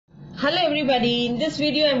Hello everybody, in this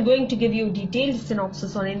video I am going to give you detailed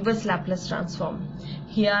synopsis on inverse Laplace transform.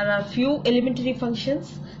 Here are few elementary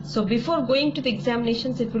functions. So before going to the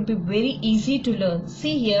examinations it will be very easy to learn.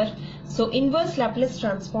 See here, so inverse Laplace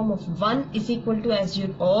transform of 1 is equal to, as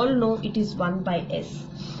you all know, it is 1 by s.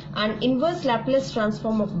 And inverse Laplace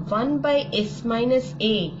transform of 1 by s minus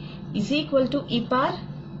a is equal to e power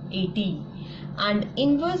at. And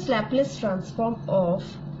inverse Laplace transform of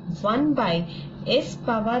 1 by s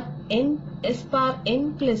power n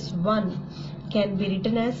plus 1 can be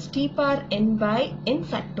written as t power n by n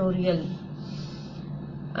factorial.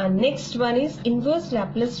 And next one is inverse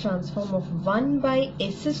Laplace transform of 1 by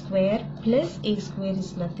s square plus a square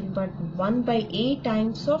is nothing but 1 by a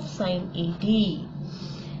times of sine at.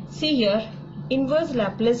 See here, inverse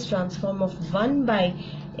Laplace transform of 1 by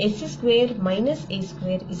s square minus a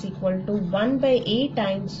square is equal to 1 by a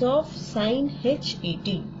times of sine h at.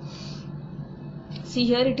 See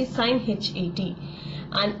here, it is sine h at.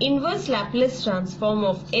 And inverse Laplace transform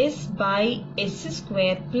of s by s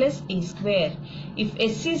square plus a square. If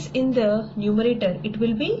s is in the numerator, it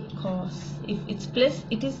will be cos. If it's plus,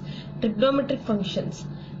 it is trigonometric functions.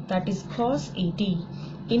 That is cos at.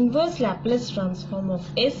 Inverse Laplace transform of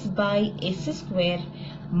s by s square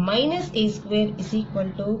minus a square is equal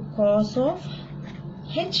to cos of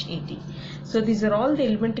h at. So these are all the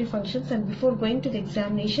elementary functions, and before going to the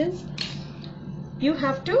examinations, you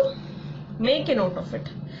have to make a note of it.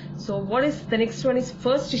 So what is the next one is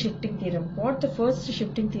first shifting theorem. What the first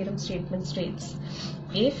shifting theorem statement states: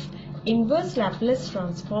 if inverse Laplace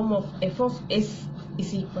transform of f of s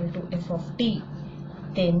is equal to f of t,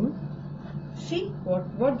 then see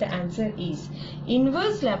what the answer is.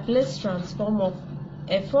 Inverse Laplace transform of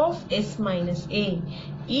f of s minus a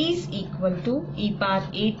is equal to e power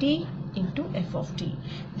at into f of t.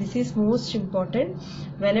 This is most important.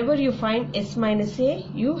 Whenever you find s minus a,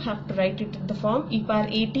 you have to write it in the form e power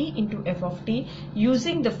at into f of t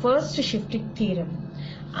using the first shifting theorem.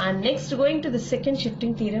 And next, going to the second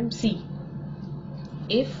shifting theorem, see,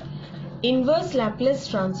 if inverse Laplace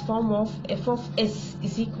transform of f of s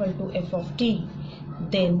is equal to f of t,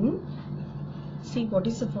 then see what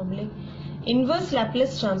is the formula. Inverse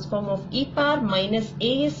Laplace transform of e power minus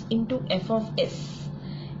as into f of s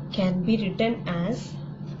can be written as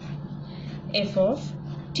f of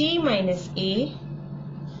t minus a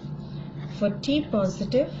for t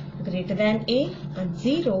positive greater than a and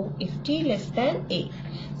 0 if t less than a.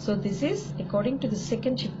 So this is according to the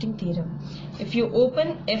second shifting theorem. If you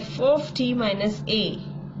open f of t minus a,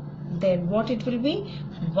 then what it will be?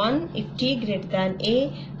 1 if t greater than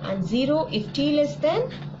a and 0 if t less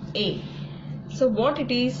than a. So what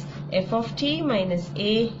it is? F of t minus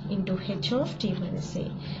a into h of t minus a.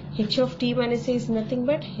 H of t minus a is nothing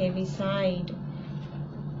but Heaviside.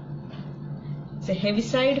 It's a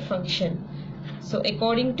Heaviside function. So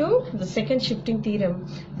according to the second shifting theorem,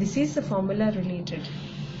 this is the formula related.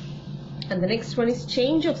 And the next one is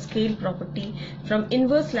change of scale property from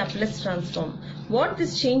inverse Laplace transform. What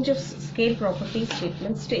this change of scale property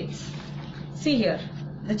statement states? See here,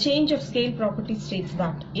 the change of scale property states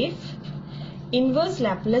that if inverse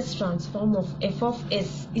Laplace transform of f of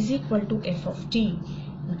s is equal to f of t,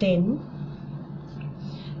 then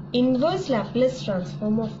inverse Laplace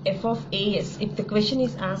transform of f of as, if the question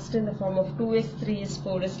is asked in the form of 2s, 3s,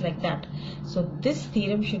 4s like that, so this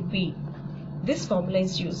theorem should be, this formula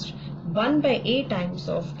is used, 1 by a times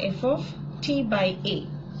of f of t by a.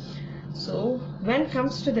 So when it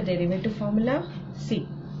comes to the derivative formula, see,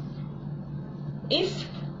 if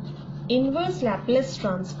inverse Laplace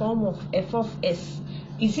transform of f of s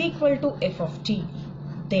is equal to f of t,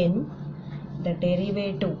 then the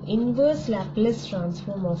derivative inverse Laplace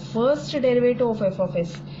transform of first derivative of f of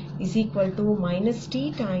s is equal to minus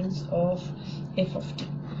t times of f of t,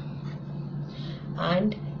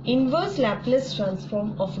 and inverse Laplace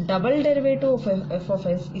transform of double derivative of f of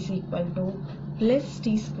s is equal to plus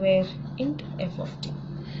t square into f of t.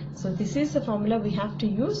 So this is the formula we have to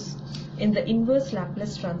use in the inverse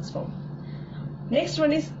Laplace transform. Next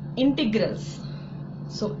one is integrals.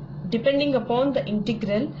 So depending upon the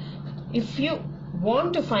integral, if you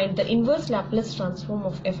want to find the inverse Laplace transform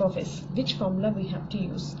of f of s, which formula we have to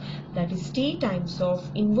use? That is t times of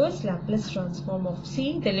inverse Laplace transform of,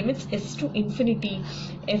 see, the limits s to infinity,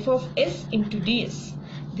 f of s into ds.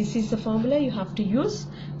 This is the formula you have to use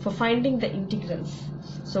for finding the integrals.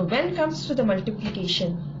 So when it comes to the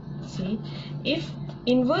multiplication, see, if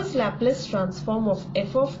inverse Laplace transform of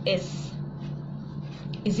f of s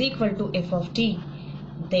is equal to f of t,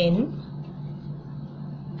 then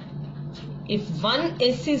if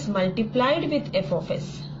 1s is multiplied with f of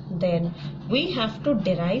s, then we have to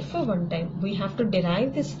derive for one time. We have to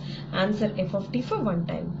derive this answer f of t for one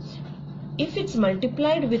time. If it's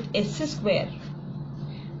multiplied with s square,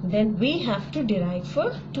 then we have to derive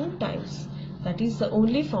for 2 times. That is the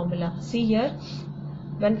only formula. See here,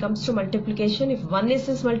 when it comes to multiplication, if 1s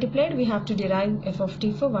is multiplied, we have to derive f of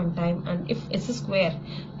t for one time, and if s square,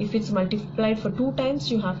 if it's multiplied for 2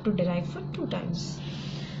 times, you have to derive for 2 times.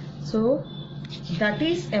 So that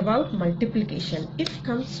is about multiplication. If it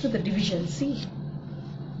comes to the division, see,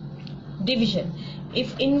 division.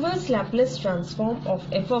 If inverse Laplace transform of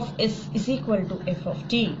f of s is equal to f of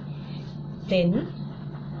t, then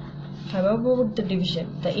how about the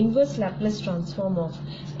division? The inverse Laplace transform of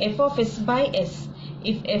f of s by s.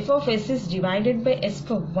 If f of s is divided by s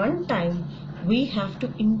for one time, we have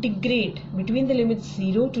to integrate between the limits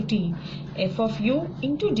 0 to t f of u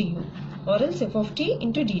into du, or else f of t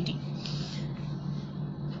into dt.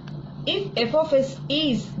 If f of s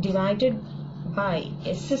is divided by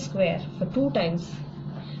s square for 2 times,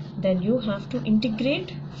 then you have to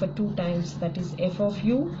integrate for 2 times, that is f of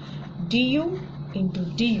u du into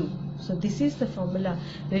du. So this is the formula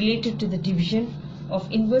related to the division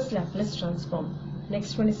of inverse Laplace transform.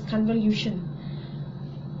 Next one is convolution.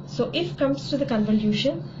 So if comes to the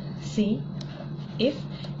convolution, see,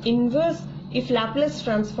 if Laplace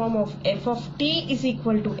transform of f of t is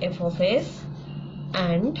equal to f of s,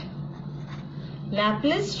 and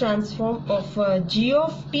Laplace transform of g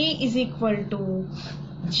of t is equal to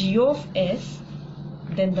g of s,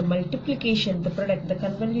 then the multiplication, the product, the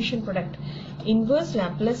convolution product, inverse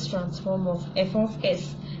Laplace transform of f of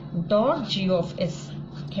s dot g of s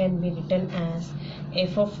can be written as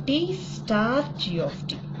f of t star g of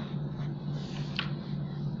t.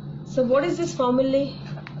 So what is this formula?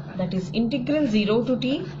 That is integral 0 to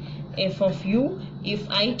t f of u. If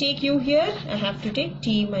I take u here, I have to take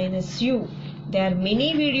t minus u. There are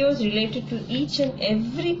many videos related to each and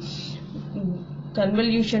every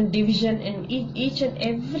convolution, division, and each and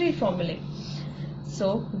every formula.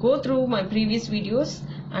 So go through my previous videos.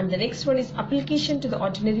 And the next one is application to the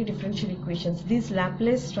ordinary differential equations. These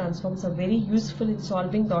Laplace transforms are very useful in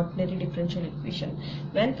solving the ordinary differential equation.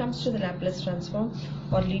 When it comes to the Laplace transform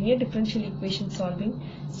or linear differential equation solving,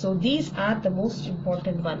 so these are the most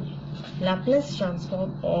important one. Laplace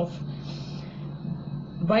transform of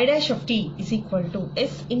y dash of t is equal to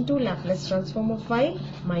s into Laplace transform of y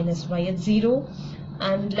minus y at 0,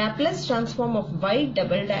 and Laplace transform of y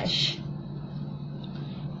double dash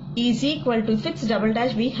is equal to, if it's double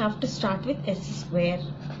dash, we have to start with s square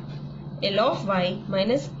L of y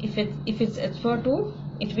minus, if it's s for 2,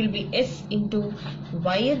 it will be s into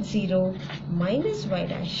y at 0 minus y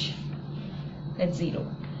dash at 0.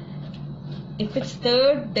 If it's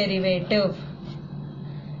third derivative,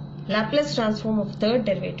 Laplace transform of third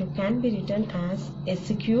derivative can be written as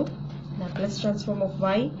s cube Laplace transform of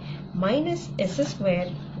y minus s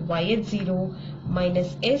square y at 0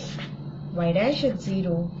 minus s y dash at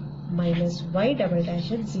 0 minus y double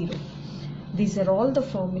dash at 0. These are all the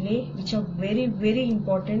formulae which are very, very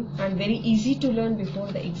important and very easy to learn before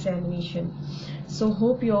the examination. So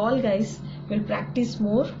hope you all guys will practice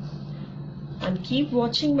more and keep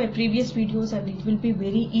watching my previous videos, and it will be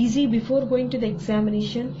very easy before going to the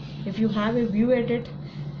examination. If you have a view edit,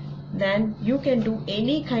 then you can do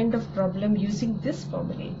any kind of problem using this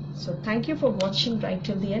formula. So thank you for watching right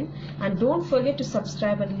till the end, and don't forget to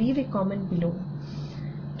subscribe and leave a comment below.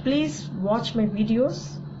 Please watch my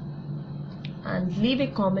videos and leave a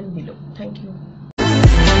comment below. Thank you.